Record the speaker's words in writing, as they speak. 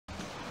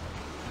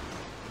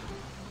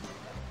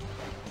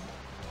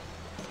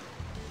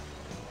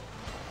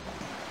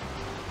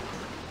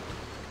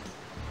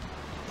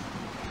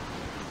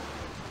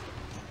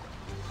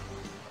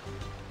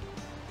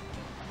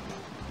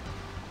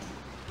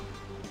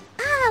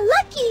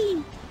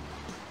lucky!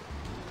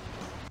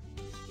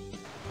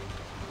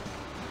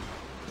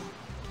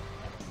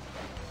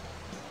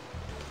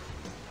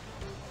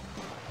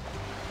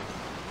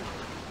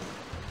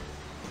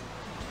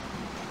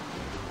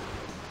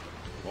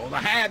 Pull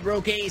ahead,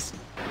 rookies!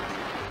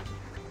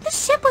 The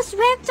ship was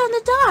wrecked on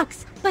the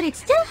docks, but it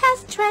still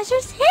has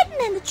treasures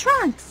hidden in the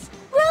trunks.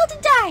 Roll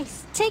the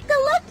dice. Take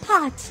the luck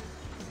pot.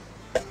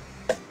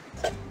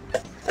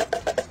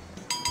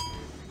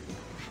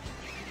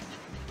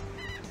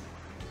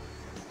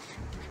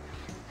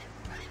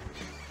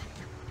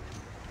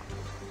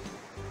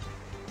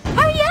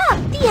 Hurry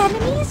up! The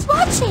enemy is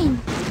watching!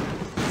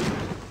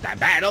 The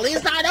battle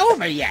is not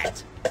over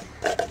yet!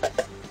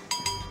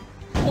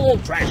 All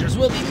treasures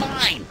will be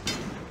mine!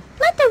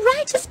 Let the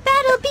righteous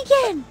battle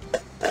begin!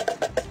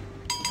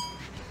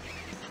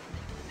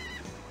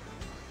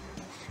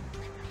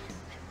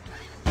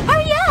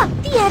 Hurry up!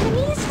 The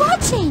enemy is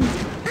watching!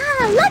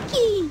 Ah,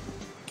 lucky!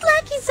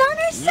 Luck is on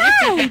our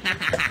side!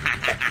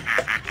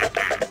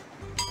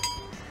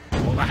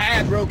 Pull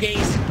ahead,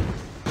 rookies!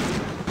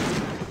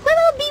 We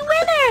will be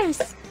winners!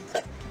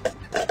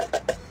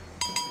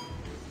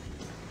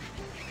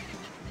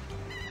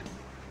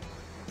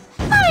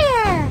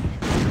 Fire!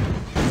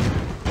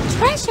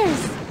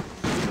 Treasures!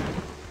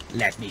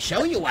 Let me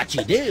show you what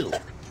you do!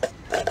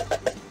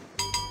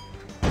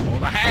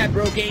 Pull ahead,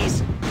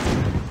 rookies!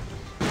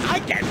 I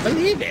can't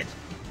believe it!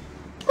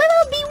 We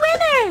will be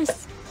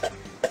winners!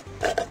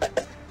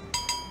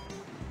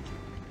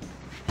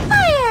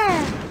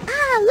 Fire!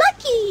 Ah,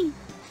 lucky!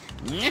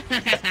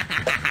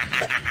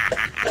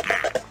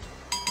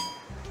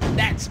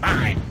 That's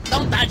mine!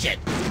 Don't touch it!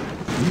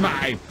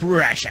 My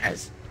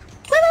precious!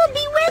 We will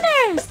be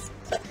winners!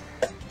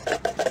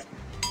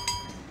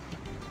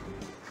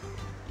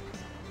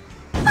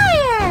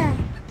 Fire!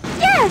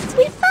 Yes,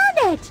 we found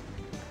it!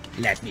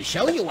 Let me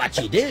show you what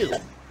you do!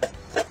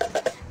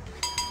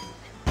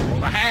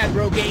 Pull ahead,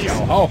 rookies! Yo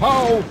ho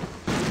ho!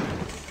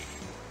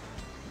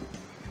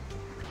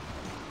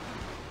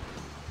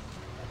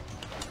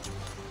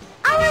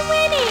 Our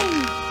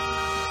winning!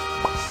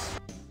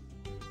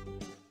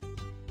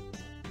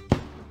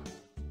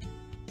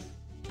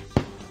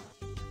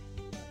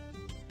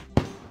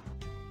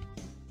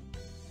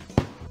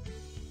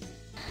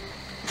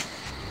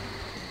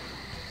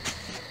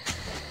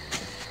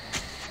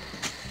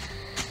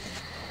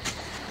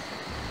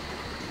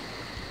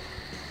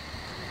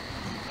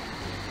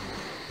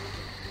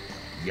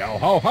 Yo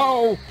ho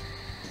ho!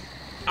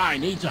 I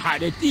need to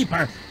hide it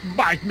deeper!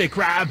 Bite me,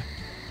 crab!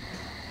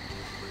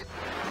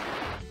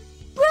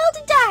 Roll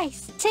the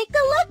dice. Take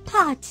the luck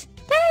pot.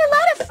 There are a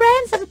lot of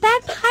friends of a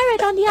bad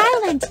pirate on the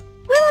island.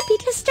 We will be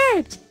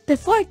disturbed.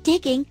 Before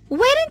digging,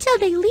 wait until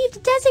they leave the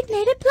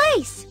designated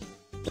place.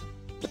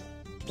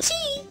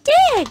 Gee,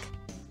 dig!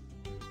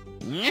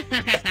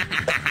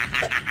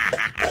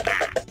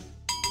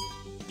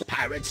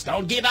 Pirates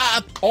don't give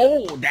up!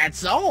 Oh,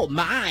 that's all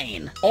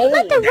mine! Oh,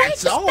 Let the that's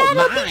righteous all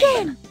battle mine!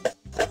 begin!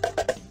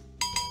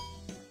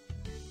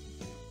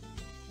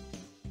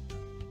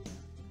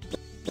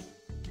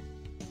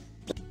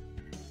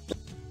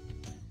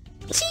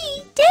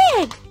 Gee,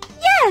 dig!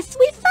 Yes,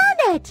 we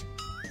found it!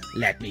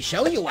 Let me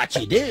show you what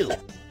you do!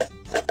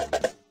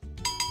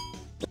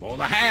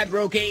 Pull ahead,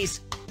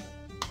 rookies!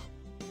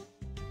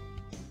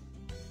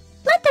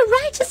 Let the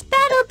righteous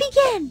battle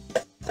begin!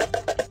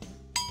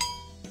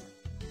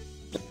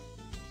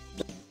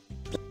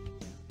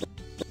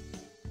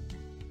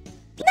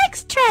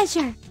 Next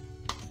treasure!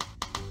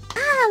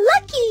 Ah,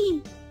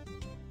 lucky!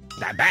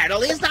 The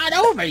battle is not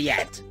over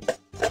yet!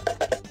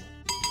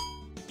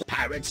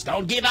 Pirates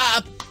don't give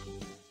up!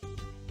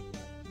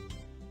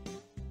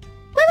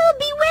 We will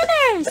be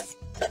winners!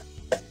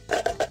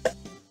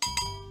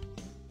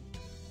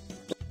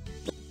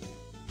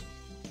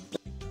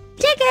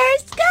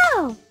 Diggers,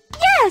 go!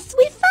 Yes,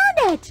 we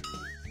found it!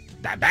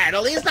 The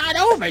battle is not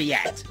over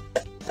yet!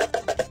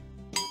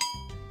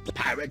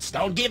 Pirates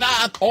don't give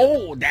up!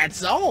 Oh,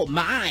 that's all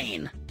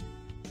mine!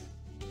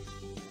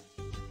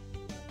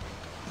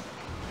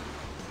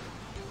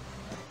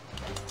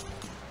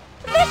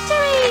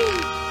 Victory!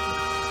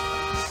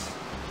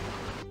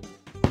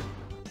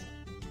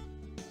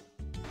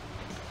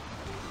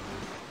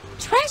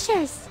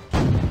 Treasures!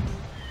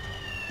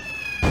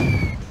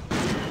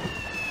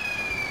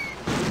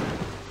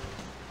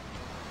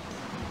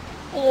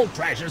 All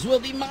treasures will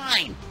be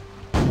mine!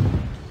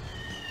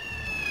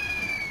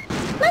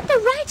 Let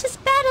the righteous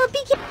battle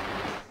begin!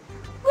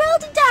 Roll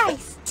the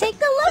dice! Take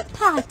the luck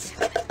pot!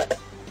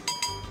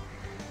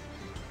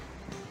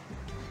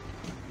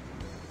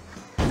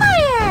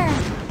 Fire!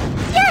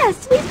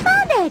 Yes, we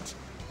found it!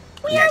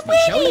 We are Let me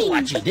show you winning!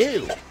 what you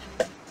do!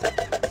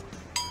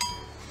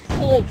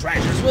 All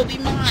treasures will be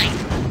mine!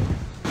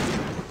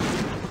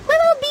 We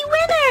will be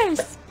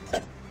winners!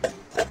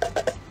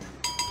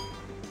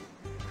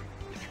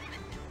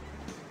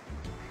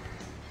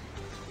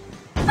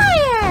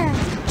 Fire!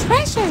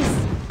 Treasures!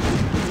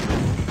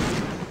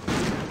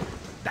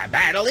 The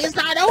battle is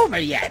not over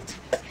yet!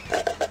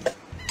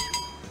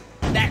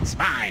 That's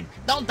mine!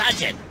 Don't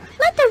touch it!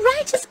 Let the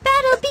righteous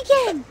battle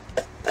begin!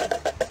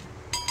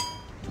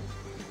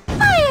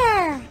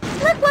 Fire!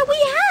 Look what we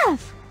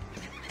have!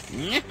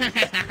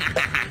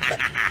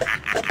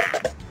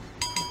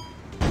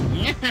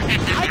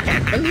 I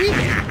can't believe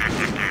it.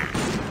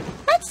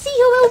 Let's see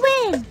who will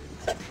win!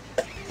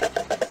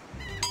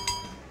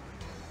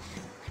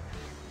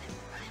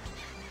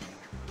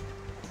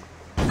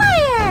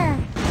 Fire!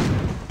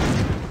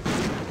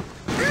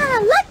 Ah,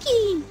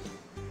 lucky!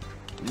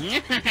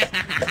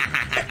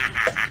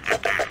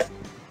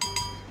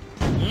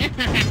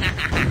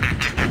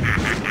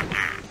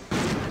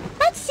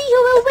 Let's see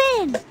who will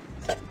win!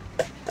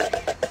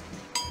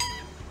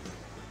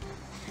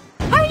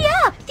 Hurry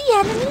up! The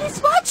enemy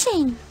is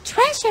watching!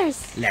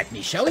 Treasures! Let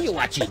me show you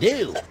what you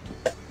do.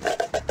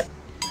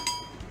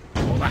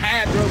 Pull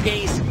ahead,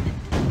 rookies.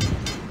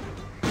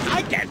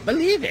 I can't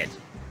believe it.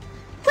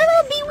 We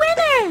will be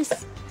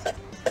winners!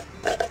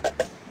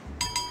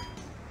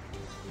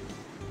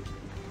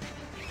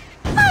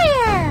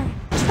 Fire!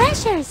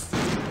 Treasures!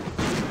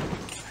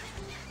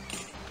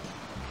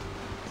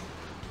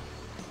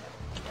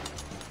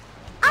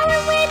 I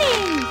am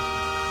winning!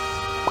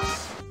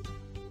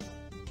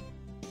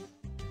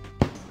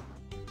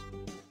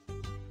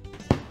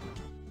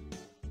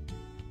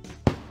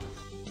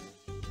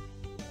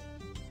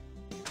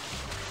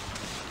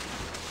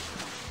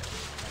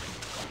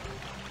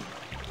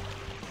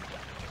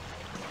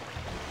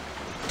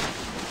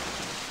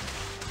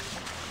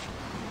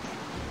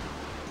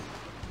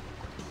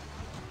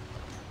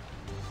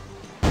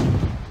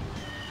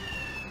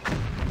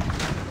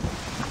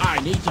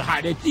 I need to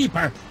hide it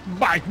deeper.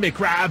 Bite me,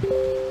 crab. Roll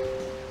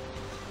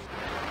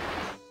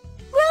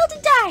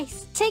the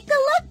dice! Take the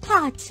luck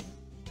pot!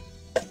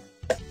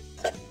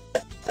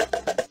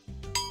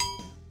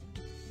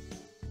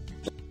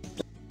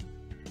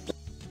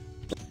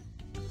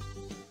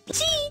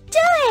 Gee, do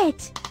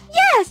it!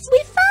 Yes,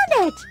 we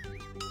found it!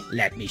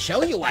 Let me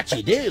show you what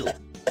you do.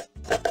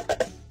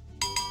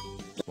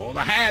 Pull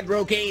ahead,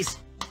 rookies.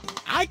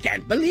 I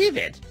can't believe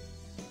it.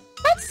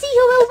 Let's see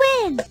who will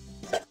win!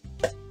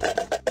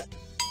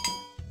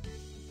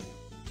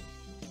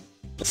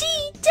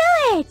 Gee,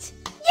 do it!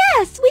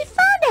 Yes, we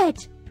found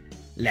it!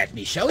 Let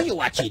me show you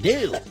what you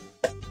do.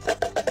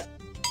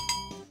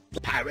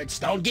 Pirates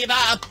don't give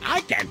up.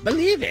 I can't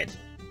believe it.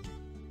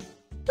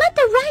 Let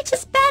the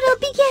righteous battle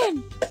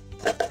begin!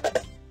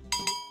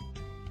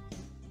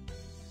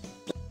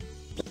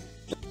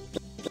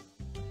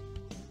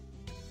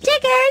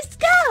 Diggers,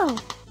 go!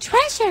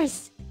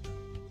 Treasures!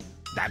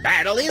 The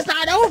battle is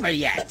not over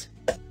yet.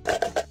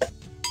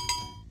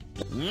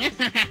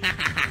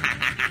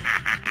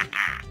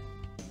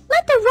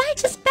 Let the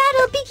righteous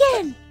battle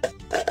begin!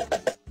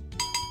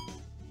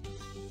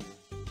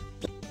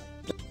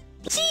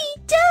 Gee,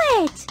 do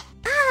it!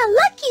 Ah,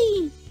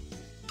 lucky!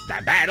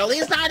 The battle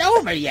is not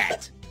over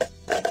yet.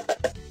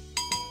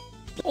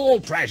 All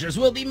treasures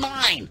will be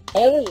mine.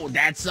 Oh,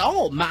 that's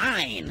all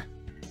mine.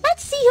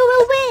 Let's see who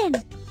will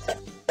win!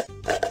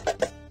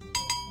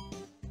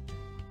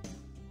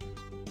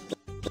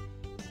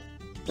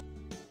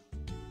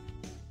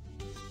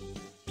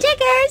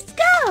 Diggers,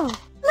 go!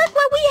 Look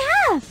what we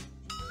have!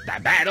 The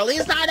battle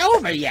is not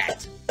over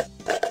yet.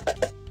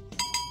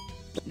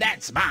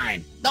 That's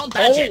mine. Don't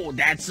touch it. Oh,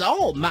 that's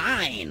all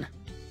mine.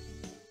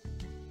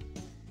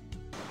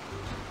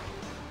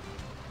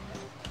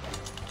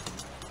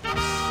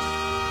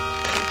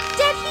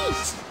 Dead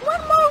heat!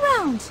 One more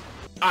round!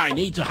 I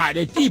need to hide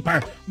it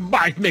deeper.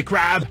 Bite me,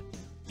 crab.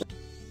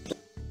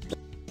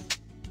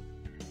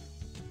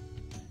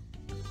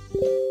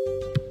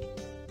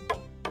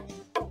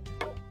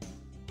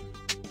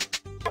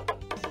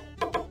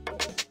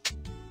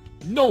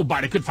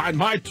 Nobody could find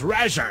my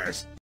treasures.